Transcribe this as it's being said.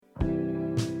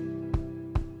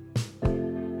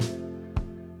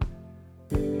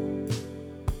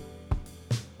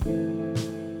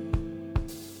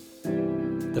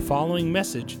following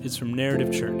message is from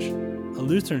Narrative Church, a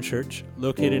Lutheran church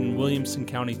located in Williamson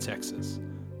County, Texas.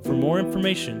 For more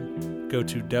information, go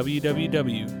to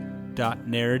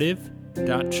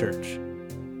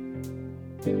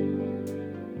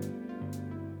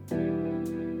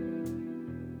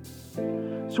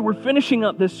So we're finishing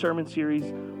up this sermon series,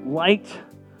 Light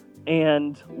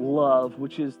and Love,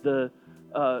 which is the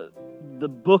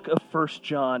book of 1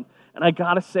 John. And I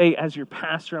gotta say, as your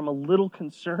pastor, I'm a little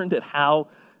concerned at how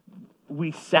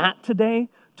we sat today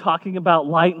talking about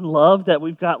light and love, that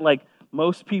we've got like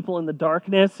most people in the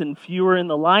darkness and fewer in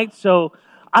the light. So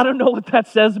I don't know what that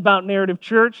says about Narrative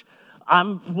Church.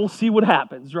 We'll see what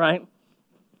happens, right?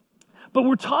 But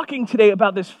we're talking today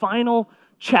about this final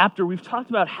chapter. We've talked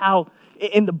about how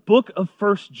in the book of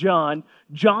 1 John,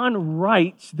 John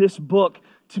writes this book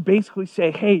to basically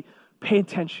say, hey, pay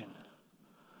attention.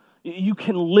 You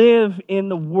can live in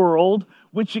the world,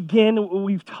 which again,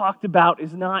 we've talked about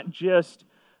is not just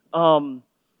the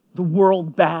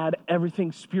world bad,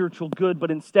 everything spiritual good,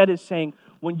 but instead is saying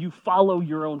when you follow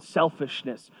your own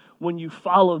selfishness, when you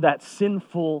follow that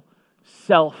sinful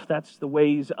self, that's the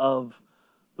ways of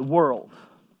the world.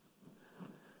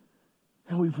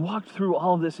 And we've walked through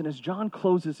all of this, and as John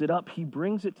closes it up, he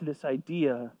brings it to this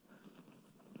idea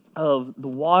of the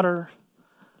water,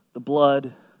 the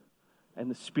blood, and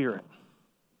the Spirit.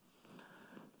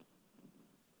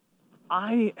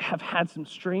 I have had some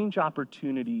strange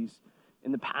opportunities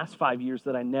in the past 5 years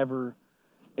that I never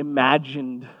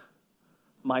imagined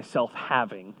myself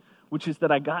having, which is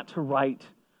that I got to write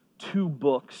 2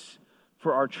 books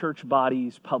for our church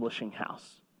body's publishing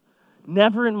house.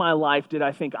 Never in my life did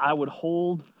I think I would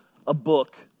hold a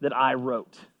book that I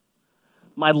wrote.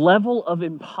 My level of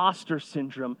imposter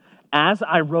syndrome as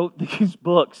I wrote these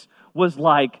books was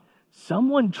like,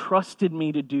 someone trusted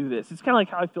me to do this. It's kind of like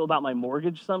how I feel about my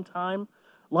mortgage sometime.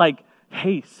 Like,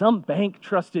 hey, some bank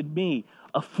trusted me,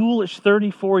 a foolish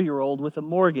 34-year-old with a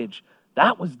mortgage.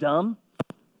 That was dumb.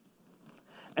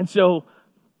 And so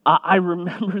I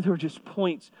remember there were just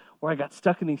points where I got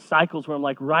stuck in these cycles where I'm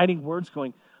like writing words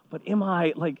going, but am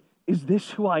I, like, is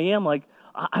this who I am? Like,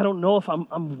 I don't know if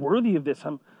I'm worthy of this.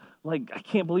 I'm like, I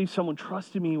can't believe someone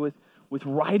trusted me with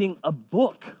writing a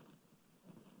book.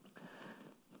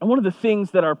 And one of the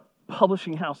things that our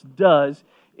publishing house does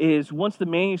is once the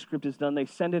manuscript is done, they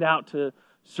send it out to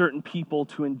certain people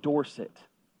to endorse it.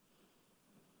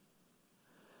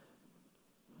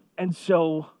 And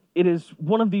so it is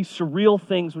one of these surreal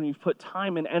things when you've put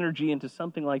time and energy into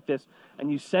something like this,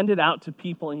 and you send it out to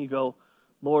people and you go,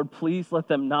 Lord, please let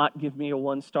them not give me a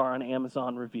 1-star on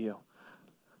Amazon review.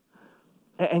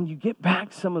 And you get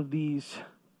back some of these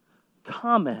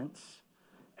comments,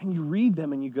 and you read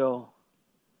them and you go,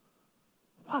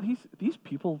 wow, these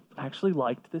people actually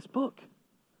liked this book.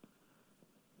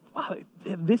 Wow,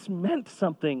 this meant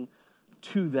something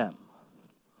to them.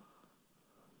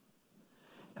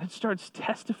 And it starts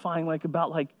testifying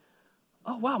about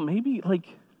oh wow, maybe am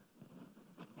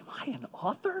I an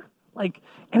author? And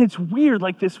it's weird,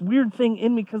 this weird thing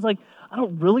in me, because I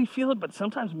don't really feel it, but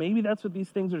sometimes maybe that's what these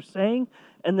things are saying.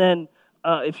 And then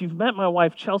if you've met my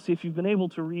wife, Chelsea, if you've been able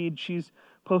to read, she's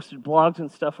posted blogs and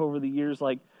stuff over the years,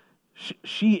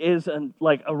 she is a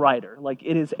writer.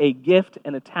 It is a gift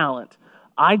and a talent.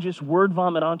 I just word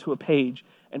vomit onto a page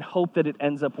and hope that it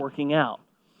ends up working out.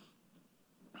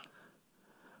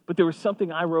 But there was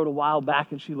something I wrote a while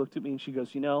back, and she looked at me and she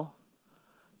goes, you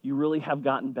really have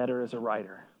gotten better as a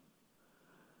writer.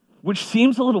 Which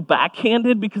seems a little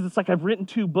backhanded, because it's I've written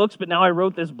 2 books, but now I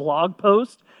wrote this blog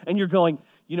post, and you're going,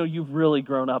 you've really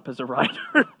grown up as a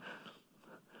writer.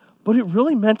 But it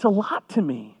really meant a lot to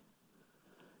me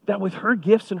that with her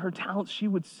gifts and her talents, she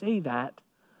would say that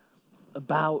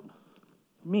about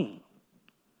me.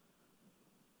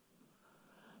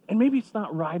 And maybe it's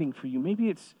not writing for you. Maybe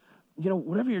it's,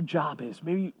 whatever your job is.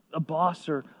 Maybe a boss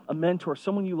or a mentor,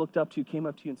 someone you looked up to came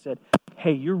up to you and said,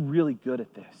 hey, you're really good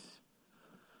at this.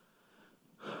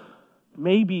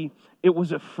 Maybe it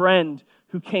was a friend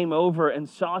who came over and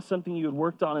saw something you had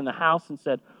worked on in the house and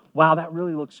said, wow, that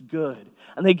really looks good.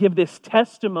 And they give this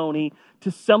testimony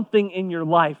to something in your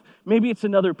life. Maybe it's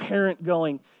another parent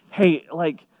going, hey,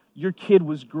 your kid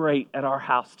was great at our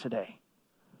house today.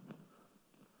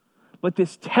 But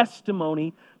this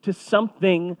testimony to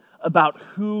something about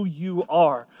who you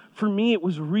are. For me, it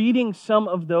was reading some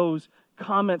of those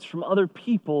comments from other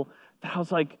people that I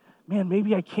was like, man,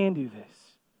 maybe I can do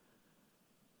this.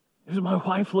 It was my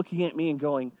wife looking at me and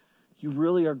going, you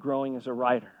really are growing as a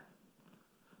writer.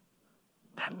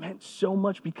 That meant so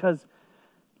much, because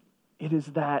it is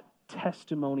that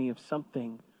testimony of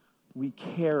something we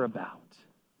care about.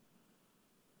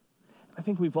 I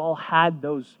think we've all had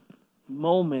those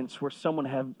moments where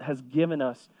someone has given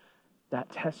us that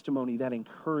testimony, that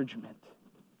encouragement.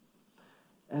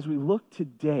 As we look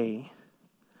today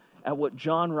at what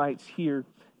John writes here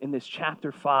in this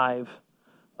chapter 5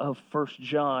 of 1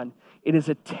 John, it is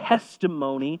a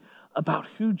testimony about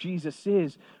who Jesus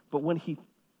is, but when he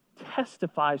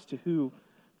testifies to who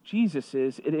Jesus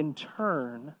is, it in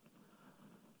turn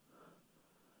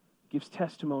gives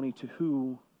testimony to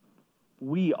who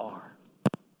we are.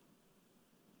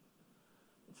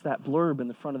 It's that blurb in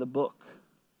the front of the book.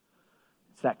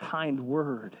 It's that kind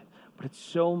word, but it's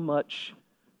so much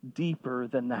deeper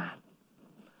than that.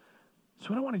 So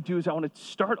what I want to do is I want to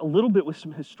start a little bit with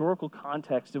some historical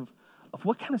context of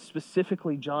what kind of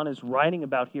specifically John is writing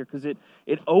about here, because it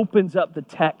opens up the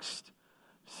text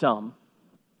some.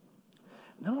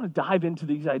 And I want to dive into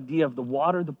these idea of the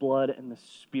water, the blood, and the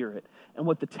Spirit, and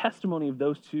what the testimony of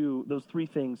those three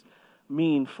things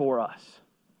mean for us.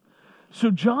 So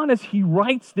John, as he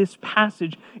writes this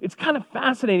passage, it's kind of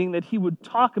fascinating that he would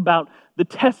talk about the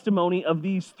testimony of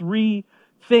these three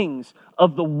things,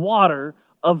 of the water,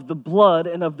 of the blood,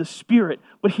 and of the Spirit.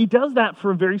 But he does that for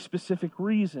a very specific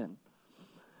reason.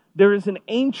 There is an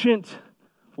ancient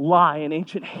lie, an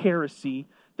ancient heresy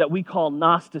that we call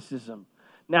Gnosticism.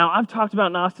 Now, I've talked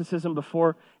about Gnosticism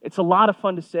before. It's a lot of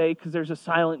fun to say because there's a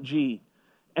silent G.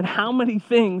 And how many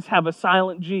things have a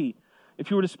silent G? If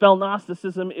you were to spell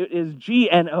Gnosticism, it is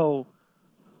G-N-O,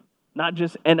 not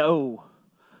just N-O.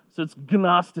 So it's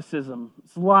Gnosticism.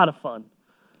 It's a lot of fun.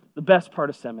 The best part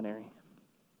of seminary.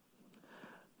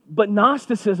 But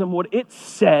Gnosticism, what it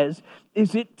says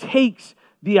is it takes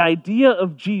the idea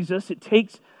of Jesus, it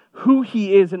takes who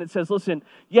he is, and it says, listen,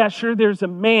 yeah, sure, there's a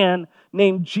man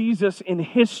named Jesus in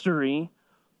history,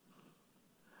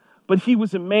 but he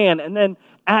was a man. And then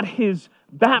at his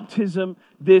baptism,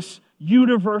 this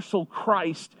universal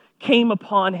Christ came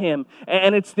upon him.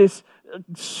 And it's this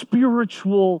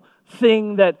spiritual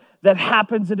thing that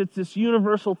happens, and it's this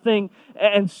universal thing.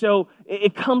 And so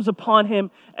it comes upon him,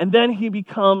 and then he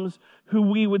becomes who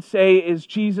we would say is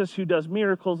Jesus, who does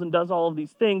miracles and does all of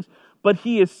these things. But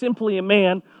he is simply a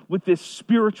man with this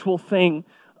spiritual thing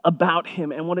about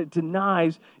him. And what it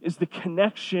denies is the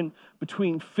connection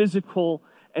between physical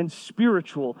and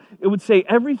spiritual. It would say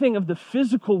everything of the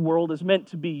physical world is meant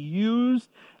to be used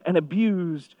and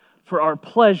abused for our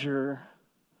pleasure,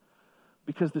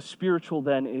 because the spiritual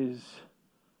then is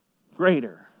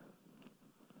greater.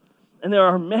 And there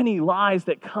are many lies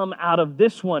that come out of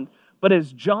this one. But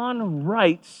as John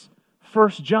writes 1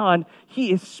 John,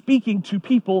 he is speaking to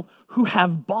people who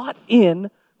have bought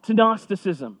in to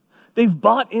Gnosticism. They've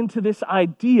bought into this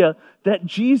idea that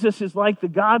Jesus is like the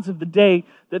gods of the day,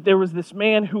 that there was this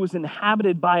man who was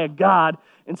inhabited by a god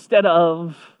instead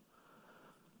of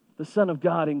the Son of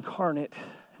God incarnate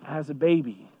as a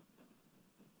baby.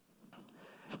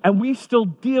 And we still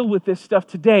deal with this stuff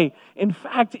today. In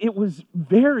fact, it was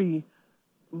very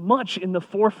much in the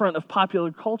forefront of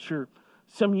popular culture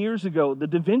some years ago. The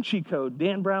Da Vinci Code,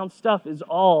 Dan Brown's stuff, is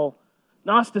all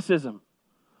Gnosticism.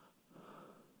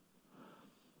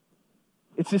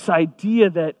 It's this idea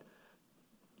that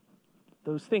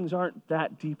those things aren't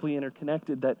that deeply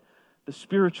interconnected, that the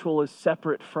spiritual is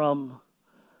separate from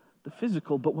the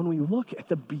physical. But when we look at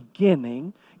the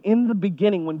beginning, in the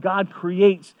beginning, when God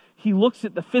creates, he looks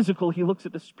at the physical, he looks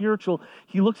at the spiritual,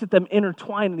 he looks at them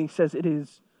intertwined, and he says it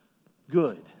is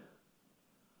good.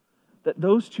 That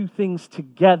those two things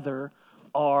together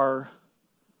are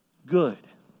good.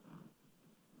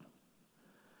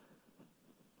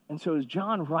 And so as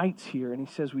John writes here, and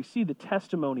he says, we see the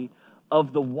testimony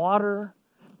of the water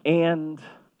and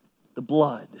the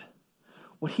blood.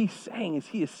 What he's saying is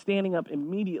he is standing up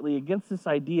immediately against this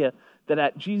idea that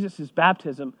at Jesus'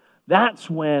 baptism, that's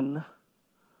when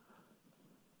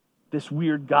this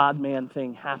weird God-man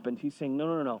thing happened. He's saying,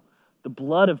 no. The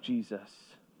blood of Jesus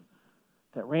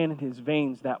that ran in his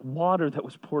veins, that water that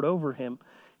was poured over him,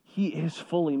 he is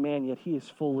fully man, yet he is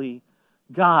fully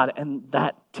God. And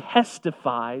that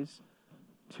testifies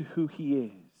to who he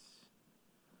is.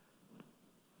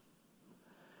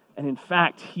 And in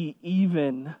fact, he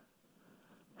even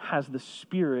has the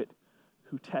Spirit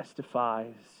who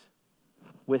testifies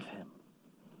with him.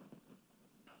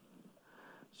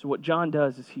 So what John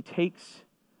does is he takes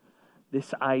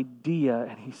this idea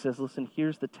and he says, listen,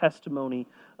 here's the testimony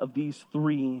of these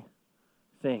three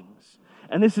things.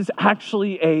 And this is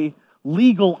actually a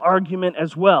legal argument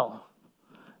as well.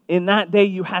 In that day,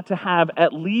 you had to have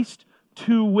at least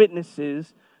 2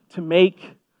 witnesses to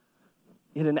make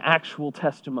it an actual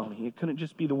testimony. It couldn't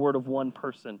just be the word of one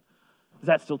person. Is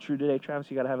that still true today, Travis?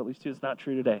 You got to have at least 2. It's not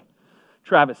true today.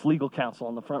 Travis, legal counsel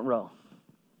on the front row.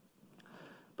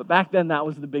 But back then, that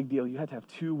was the big deal. You had to have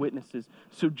 2 witnesses.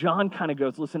 So John kind of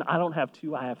goes, listen, I don't have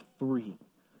 2, I have 3.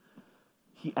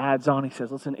 He adds on, he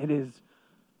says, listen, it is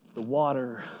the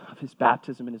water of his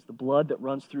baptism, it is the blood that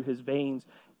runs through his veins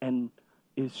and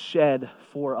is shed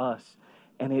for us.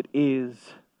 And it is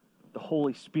the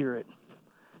Holy Spirit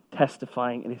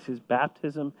testifying. It is his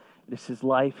baptism, it is his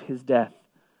life, his death,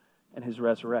 and his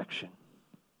resurrection.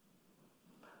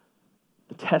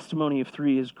 The testimony of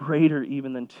 3 is greater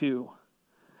even than 2.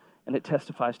 And it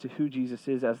testifies to who Jesus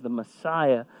is as the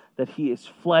Messiah, that he is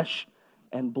flesh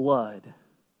and blood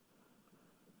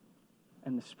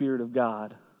and the Spirit of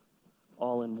God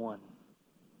all in one.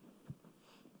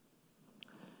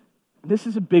 This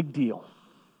is a big deal.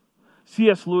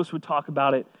 C.S. Lewis would talk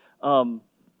about it.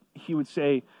 He would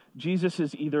say, Jesus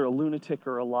is either a lunatic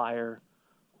or a liar,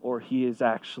 or he is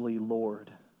actually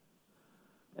Lord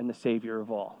and the Savior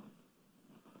of all.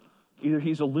 Either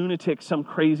he's a lunatic, some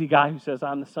crazy guy who says,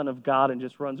 I'm the Son of God, and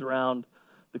just runs around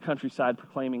the countryside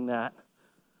proclaiming that.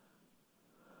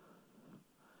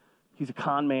 He's a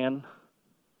con man,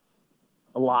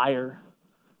 a liar,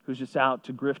 who's just out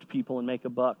to grift people and make a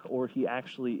buck, or he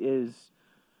actually is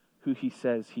who he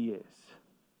says he is.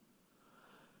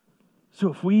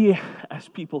 So if we, as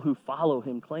people who follow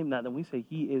him, claim that, then we say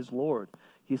he is Lord.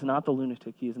 He's not the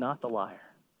lunatic. He is not the liar.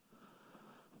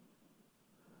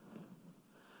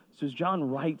 So as John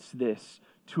writes this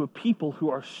to a people who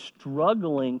are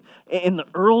struggling in the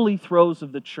early throes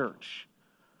of the church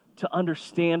to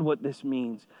understand what this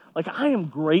means. Like, I am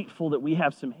grateful that we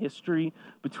have some history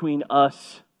between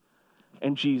us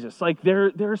and Jesus. Like,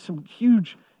 there are some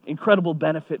huge, incredible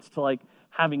benefits to, like,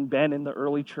 having been in the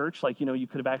early church. Like, you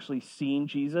could have actually seen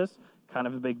Jesus. Kind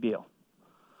of a big deal.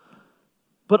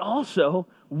 But also,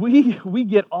 we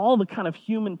get all the kind of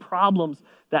human problems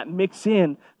that mix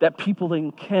in that people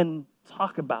then can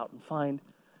talk about and find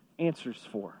answers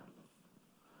for.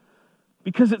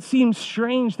 Because it seems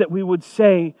strange that we would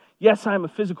say, yes, I'm a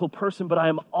physical person, but I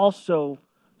am also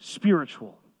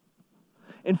spiritual.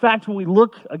 In fact, when we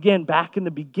look, again, back in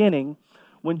the beginning,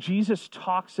 when Jesus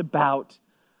talks about,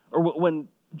 or when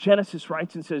Genesis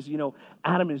writes and says,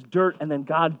 Adam is dirt, and then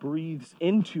God breathes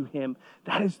into him.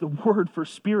 That is the word for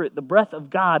spirit. The breath of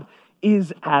God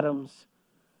is Adam's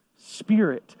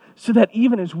spirit. So that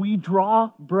even as we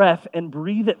draw breath and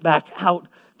breathe it back out,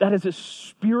 that is a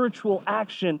spiritual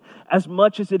action as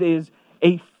much as it is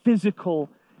a physical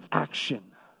action.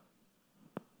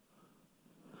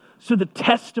 So the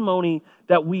testimony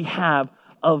that we have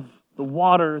of the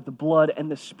water, the blood,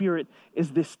 and the Spirit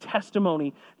is this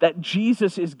testimony that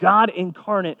Jesus is God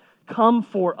incarnate, come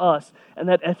for us, and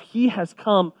that if he has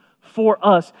come for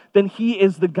us, then he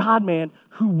is the God-man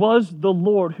who was the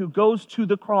Lord, who goes to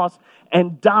the cross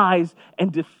and dies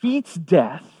and defeats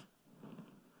death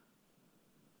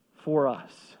for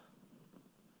us.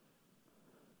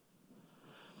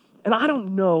 And I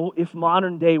don't know if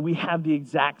modern day we have the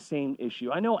exact same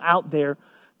issue. I know out there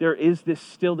is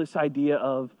still this idea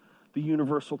of the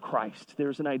universal Christ.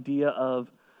 There's an idea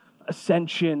of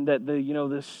ascension, that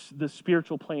the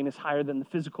spiritual plane is higher than the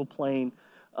physical plane.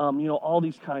 All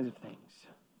these kinds of things.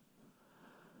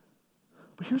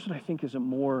 But here's what I think is a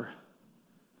more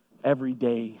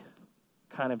everyday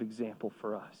kind of example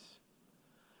for us.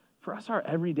 For us, our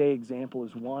everyday example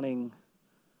is wanting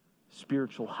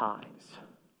spiritual highs.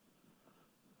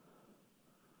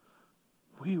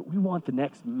 We want the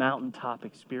next mountaintop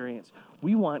experience.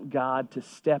 We want God to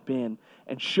step in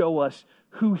and show us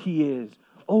who he is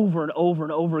over and over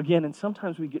and over again. And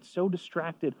sometimes we get so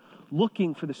distracted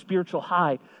looking for the spiritual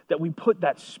high that we put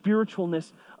that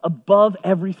spiritualness above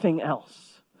everything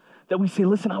else. That we say,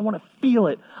 listen, I want to feel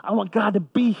it. I want God to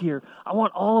be here. I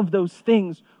want all of those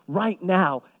things right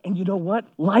now. And you know what?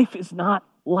 Life is not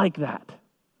like that.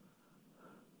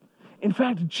 In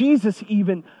fact, Jesus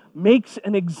even makes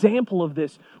an example of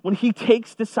this when he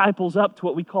takes disciples up to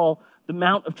what we call the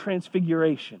Mount of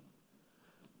Transfiguration.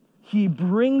 He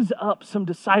brings up some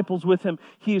disciples with him.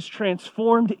 He is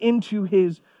transformed into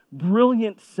his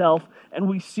brilliant self, and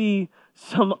we see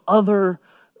some other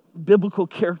biblical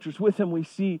characters with him. We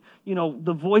see,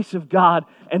 the voice of God,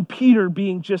 and Peter,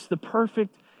 being just the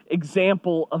perfect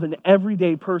example of an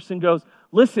everyday person, goes,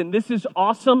 listen, this is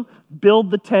awesome. Build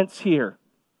the tents here.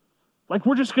 Like,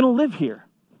 we're just going to live here.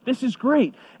 This is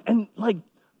great. And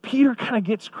Peter kind of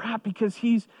gets crap because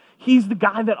he's the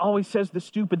guy that always says the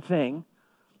stupid thing.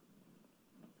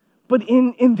 But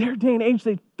in their day and age,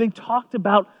 they talked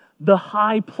about the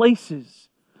high places.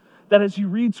 That as you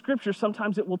read Scripture,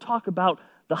 sometimes it will talk about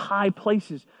the high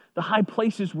places. The high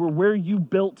places were where you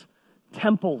built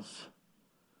temples.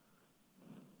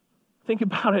 Think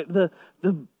about it. The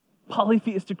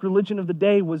polytheistic religion of the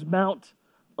day was Mount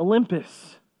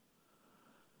Olympus.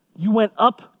 You went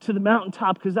up to the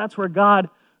mountaintop because that's where God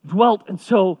dwelt. And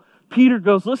so Peter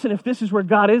goes, listen, if this is where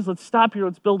God is, let's stop here,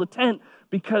 let's build a tent.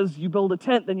 Because you build a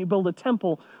tent, then you build a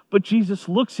temple. But Jesus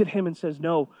looks at him and says,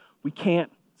 no, we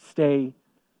can't stay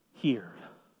here.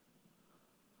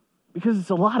 Because it's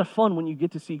a lot of fun when you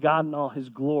get to see God in all his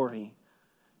glory.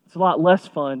 It's a lot less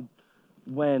fun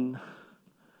when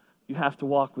you have to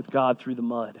walk with God through the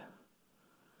mud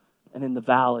and in the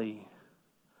valley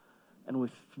and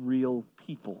with real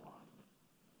people.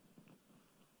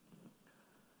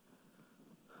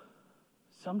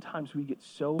 Sometimes we get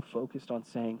so focused on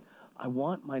saying, I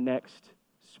want my next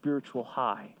spiritual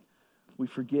high. We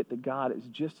forget that God is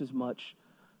just as much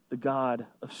the God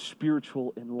of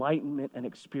spiritual enlightenment and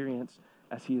experience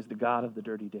as he is the God of the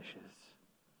dirty dishes.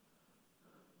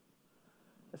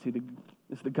 As he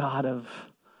is the God of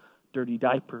dirty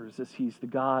diapers, as he's the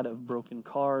God of broken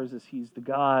cars, as he's the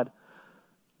God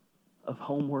of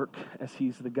homework, as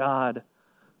he's the God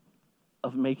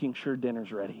of making sure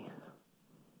dinner's ready.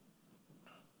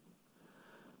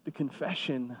 The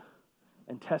confession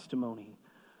and testimony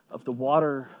of the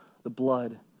water, the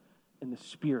blood, and the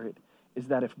Spirit is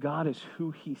that if God is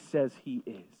who he says he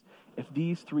is, if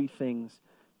these three things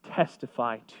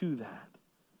testify to that,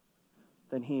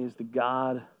 then he is the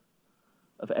God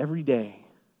of every day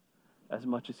as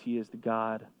much as he is the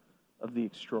God of the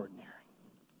extraordinary.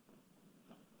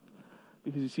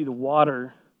 Because you see, the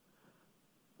water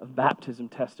of baptism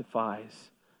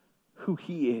testifies who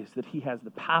he is, that he has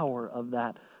the power of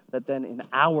that then in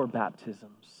our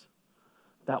baptisms,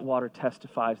 that water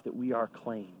testifies that we are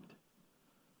claimed.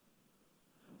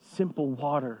 Simple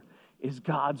water is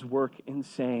God's work in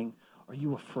saying, are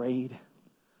you afraid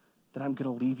that I'm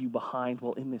going to leave you behind?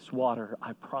 Well, in this water,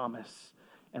 I promise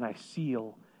and I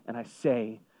seal and I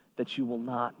say that you will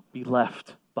not be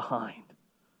left behind.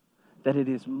 That it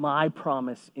is my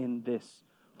promise in this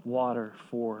water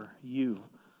for you.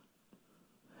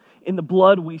 In the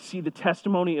blood, we see the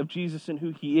testimony of Jesus and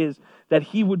who he is, that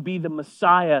he would be the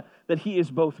Messiah, that he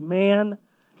is both man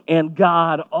and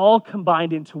God, all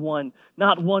combined into one.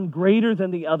 Not one greater than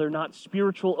the other, not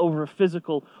spiritual over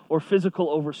physical or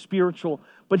physical over spiritual,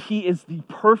 but he is the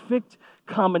perfect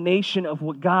combination of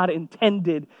what God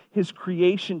intended his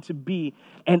creation to be.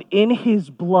 And in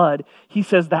his blood, he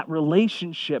says that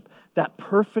relationship, that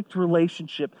perfect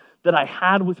relationship that I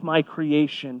had with my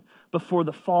creation before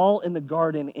the fall in the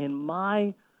garden, in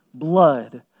my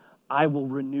blood, I will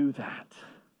renew that.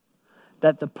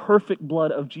 That the perfect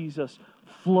blood of Jesus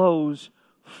flows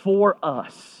for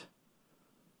us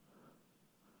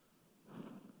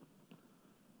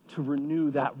to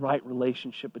renew that right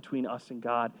relationship between us and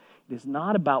God. It is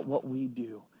not about what we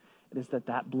do. It is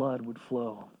that blood would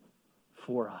flow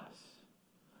for us.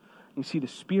 You see, the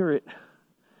Spirit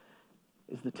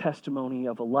is the testimony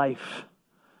of a life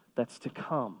that's to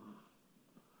come.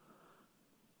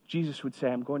 Jesus would say,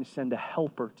 I'm going to send a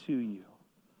helper to you.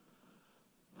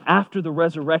 After the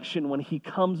resurrection, when he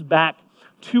comes back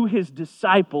to his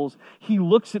disciples, he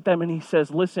looks at them and he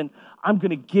says, listen, I'm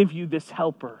going to give you this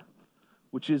helper,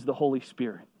 which is the Holy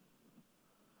Spirit.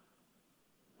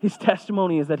 His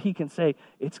testimony is that he can say,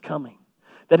 it's coming.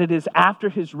 That it is after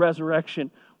his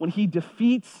resurrection, when he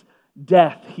defeats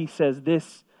death, he says,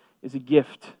 this is a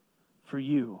gift for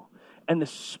you. And the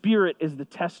Spirit is the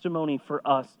testimony for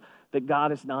us that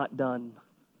God is not done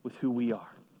with who we are.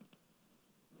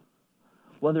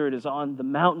 Whether it is on the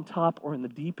mountaintop or in the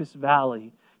deepest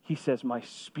valley, he says, my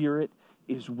Spirit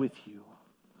is with you.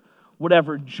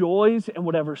 Whatever joys and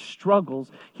whatever struggles,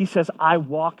 he says, I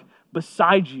walk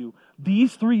beside you.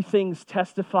 These three things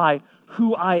testify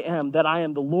who I am, that I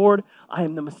am the Lord, I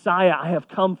am the Messiah, I have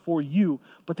come for you.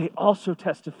 But they also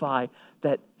testify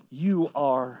that you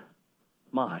are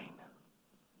mine.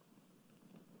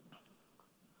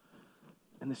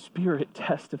 And the Spirit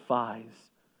testifies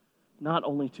not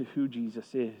only to who Jesus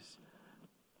is,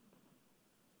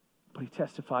 but he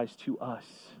testifies to us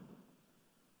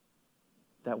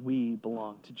that we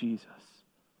belong to Jesus.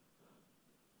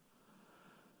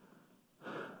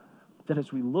 That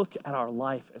as we look at our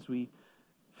life, as we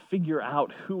figure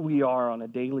out who we are on a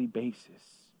daily basis,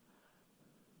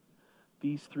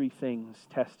 these three things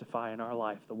testify in our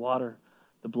life: the water,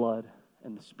 the blood,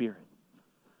 and the Spirit.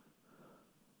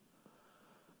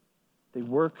 They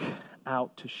work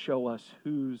out to show us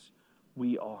whose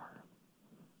we are.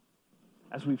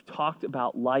 As we've talked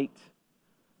about light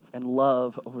and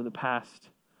love over the past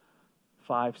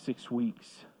 5-6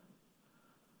 weeks,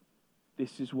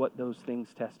 this is what those things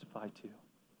testify to.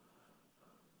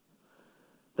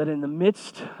 that in the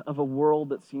midst of a world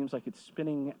that seems like it's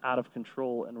spinning out of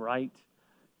control and right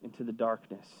into the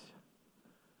darkness,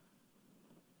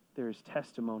 there is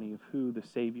testimony of who the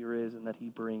Savior is and that he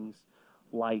brings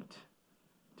light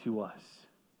to us.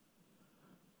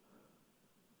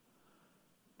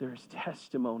 There is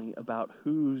testimony about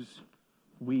whose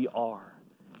we are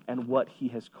and what he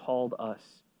has called us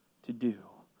to do.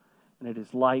 And it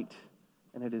is light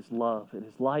and it is love. It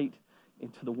is light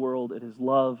into the world. It is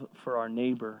love for our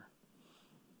neighbor.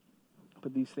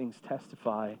 But these things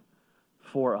testify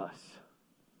for us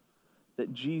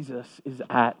that Jesus is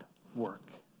at work,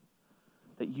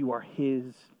 that you are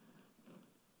his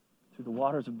through the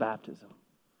waters of baptism,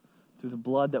 through the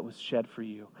blood that was shed for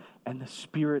you, and the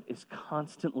Spirit is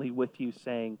constantly with you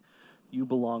saying, you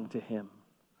belong to him.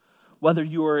 Whether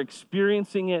you are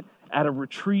experiencing it at a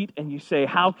retreat and you say,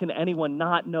 how can anyone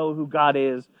not know who God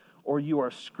is? Or you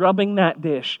are scrubbing that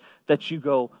dish that you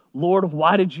go, Lord,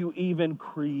 why did you even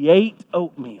create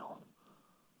oatmeal?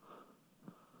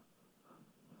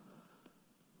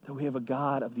 That we have a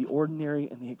God of the ordinary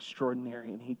and the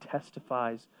extraordinary, and he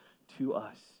testifies to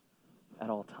us at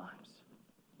all times.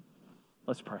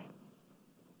 Let's pray.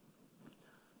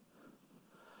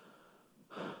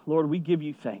 Lord, we give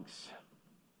you thanks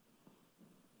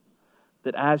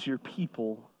that as your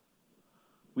people,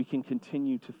 we can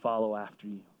continue to follow after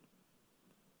you.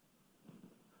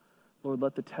 Lord,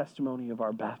 let the testimony of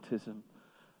our baptism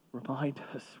remind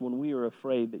us when we are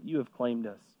afraid that you have claimed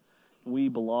us and we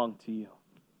belong to you.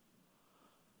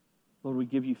 Lord, we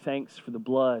give you thanks for the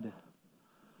blood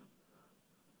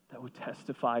that would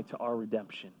testify to our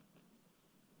redemption.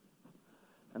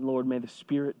 And Lord, may the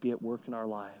Spirit be at work in our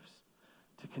lives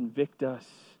to convict us,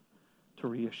 to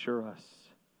reassure us,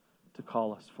 to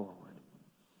call us forward.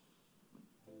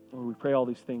 Lord, we pray all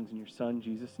these things in your Son,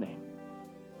 Jesus' name.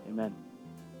 Amen.